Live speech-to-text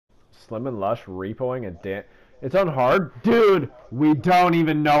Slim and Lush repoing a damn. It's on hard, dude. We don't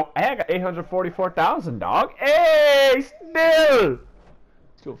even know. Hey, I got 844,000, dog. Hey, still.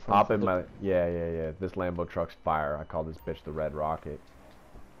 Hop in my. Yeah. This Lambo truck's fire. I call this bitch the Red Rocket.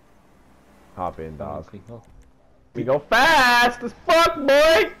 Hop in, dog. We go fast as fuck,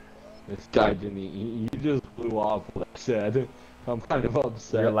 boy. This guy didn't. He just blew off what I said. I'm kind of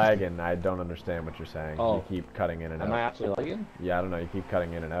upset. You're lagging. I don't understand what you're saying. Oh. You keep cutting in and out. Am I actually lagging? Yeah, I don't know. You keep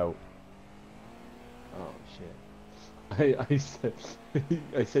cutting in and out. Oh shit.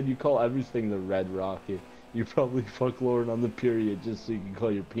 I said you call everything the Red Rocket. You probably fuck Lauren on the period just so you can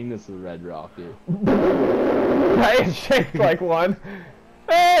call your penis the Red Rocket. It's shaped like one.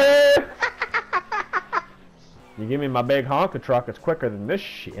 Hey! You give me my big honker truck, it's quicker than this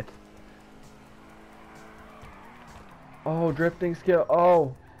shit. Oh, drifting skill.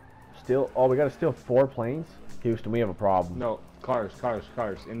 Oh. Oh, we gotta steal 4 planes? Houston, we have a problem. No, cars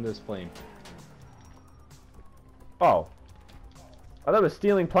in this plane. Oh. I thought it was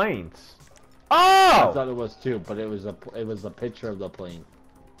stealing planes. Oh! I thought it was too, but it was a picture of the plane.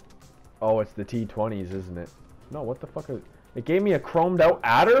 Oh, it's the T-20s, isn't it? No, what the fuck is... It gave me a chromed out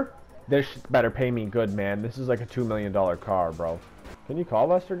adder? This better pay me good, man. This is like a $2 million car, bro. Can you call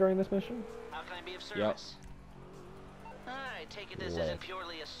Lester during this mission? How can I be of service? Yep. I take it this isn't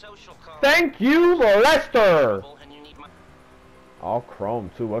purely a social call. Thank you, Lester! And you need my... All chrome,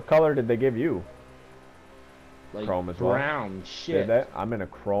 too. What color did they give you? Like Chrome as well. brown shit. Did that? I'm in a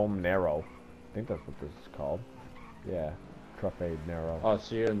chrome narrow. I think that's what this is called. Yeah. Truffade narrow. Oh,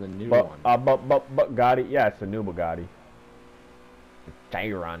 so you're in the new one. But Bugatti. Yeah, it's the new Bugatti.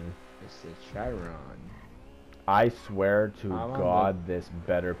 Chiron. It's the Chiron. I swear to God, this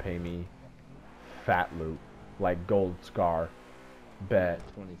better pay me fat loot. Like gold scar. Bet.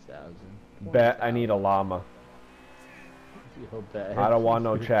 20,000. Bet I need a llama. I don't want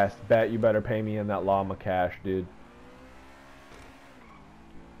no chest. Bet you better pay me in that llama cash, dude.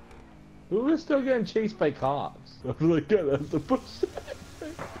 Who is still getting chased by cops? I'm like, yeah, that's the push.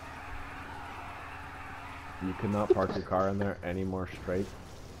 You cannot park your car in there any more straight.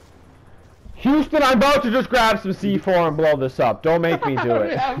 Houston, I'm about to just grab some C4 and blow this up. Don't make me do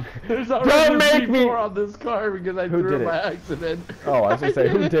it. Don't make me on this car because I threw it by accident. Oh, I was gonna say,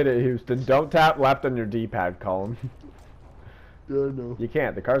 who did it, Houston? Don't tap left on your D-pad, Colin. No. You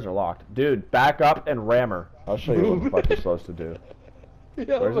can't. The cars are locked. Dude, back up and ram her. I'll show you what the fuck you're supposed to do.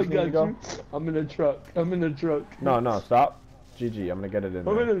 Yeah, Where's this need to go? I'm in a truck. I'm in a truck. No, stop. GG, I'm gonna get it in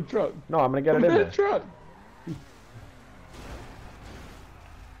there. I'm in a truck. No, I'm gonna get it in there. I'm in a truck.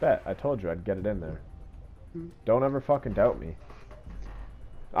 Bet, I told you I'd get it in there. Don't ever fucking doubt me.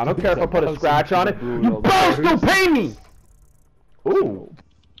 I don't care if I put a scratch on it. You both will pay me! Ooh.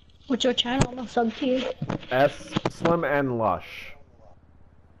 What's your channel? I'll sub to you. S Slim and Lush.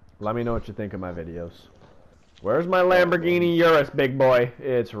 Let me know what you think of my videos. Where's my Lamborghini Urus, big boy?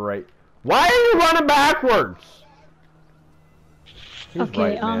 It's right. Why are you running backwards? He's okay,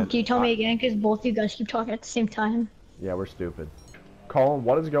 right, man. can you tell me again? Because both you guys keep talking at the same time. Yeah, we're stupid. Colin,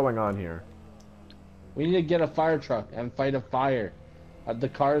 what is going on here? We need to get a fire truck and fight a fire. The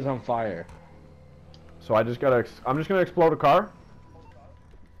car is on fire. So I'm just gonna explode a car?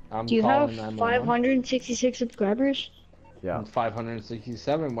 Do you have 566 subscribers? Yeah. And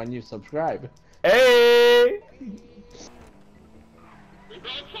 567 when you subscribe. Hey!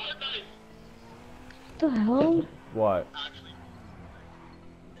 What the hell? What?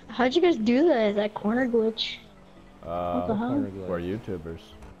 How'd you guys do that? That corner glitch? What the hell? We're YouTubers.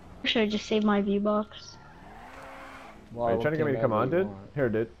 Or should I just save my V-Bucks? Well, are you trying to get me to come on, dude? Here,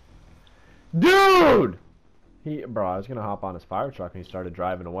 dude. Dude! Bro, I was gonna hop on his fire truck and he started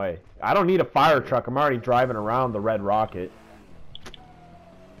driving away. I don't need a fire truck. I'm already driving around the Red Rocket.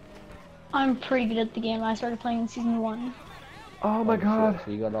 I'm pretty good at the game. I started playing in Season 1. Oh my god.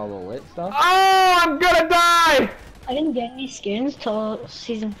 So you got all the lit stuff? Oh, I'm gonna die! I didn't get any skins till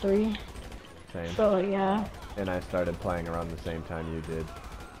Season 3. Same. So, yeah. And I started playing around the same time you did.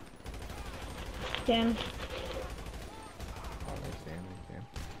 Damn.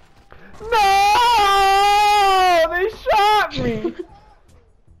 No! They shot me!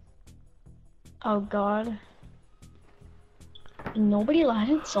 Oh god. Nobody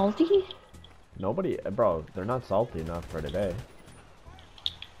landed salty? Nobody, bro, they're not salty enough for today.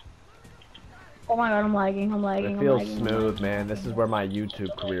 Oh my god, I'm lagging, It feels smooth, man. This is where my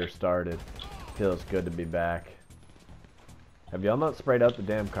YouTube career started. Feels good to be back. Have y'all not sprayed out the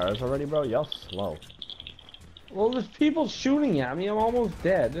damn cars already, bro? Y'all slow. Well, there's people shooting at me. I'm almost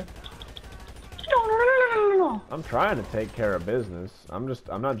dead. No. I'm trying to take care of business. I'm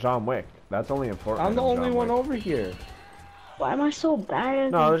not John Wick. That's only important. I'm the only one over here. Why am I so bad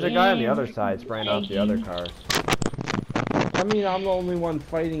at No, there's the a guy on the game? other side spraying out the other cars. I mean, I'm the only one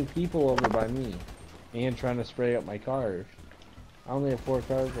fighting people over by me. And trying to spray up my cars. I only have 4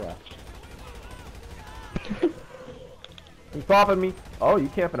 cars left. He's popping me. Oh, you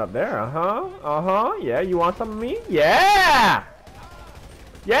camping up there? Yeah, you want some of me? Yeah!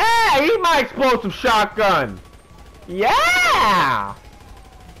 Yeah! Eat my explosive shotgun! Yeah!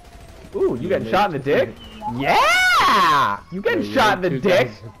 Ooh, you getting shot in the dick? Yeah! You getting shot in the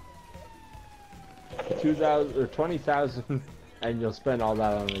dick? 2,000 or 20,000, and you'll spend all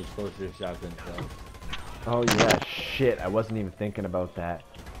that on an explosive shotgun. So. Oh yeah, shit! I wasn't even thinking about that.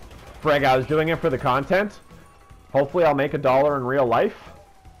 Frag, I was doing it for the content. Hopefully, I'll make $1 in real life.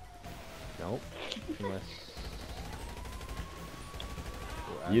 Nope. Unless...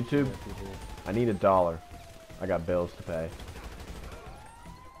 YouTube, I need $1. I got bills to pay.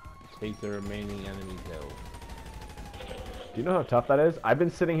 Take the remaining enemies out. Do you know how tough that is? I've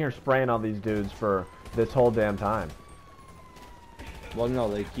been sitting here spraying all these dudes for this whole damn time. Well, no,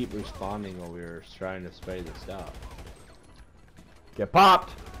 they keep responding while we were trying to spray the stuff. Get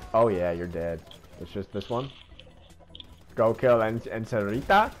popped! Oh yeah, you're dead. It's just this one. Go kill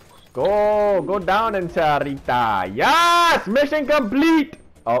Encerita. Go down, Encerita. Yes! Mission complete!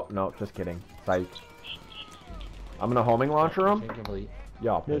 Oh, no, just kidding. Psych. I'm gonna homing launcher him. Mission complete.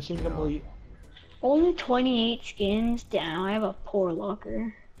 Y'all Mission complete. Only 28 skins down. I have a poor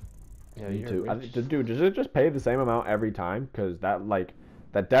locker. Yeah, Me you're too. rich. Dude, does it just pay the same amount every time? Because that, like,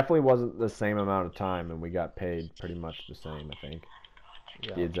 that definitely wasn't the same amount of time, and we got paid pretty much the same, I think.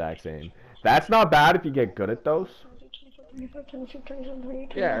 Yeah. The exact same. That's not bad if you get good at those.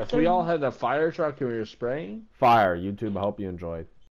 Yeah, if we all had a fire truck and we were spraying. Fire, YouTube. I hope you enjoyed.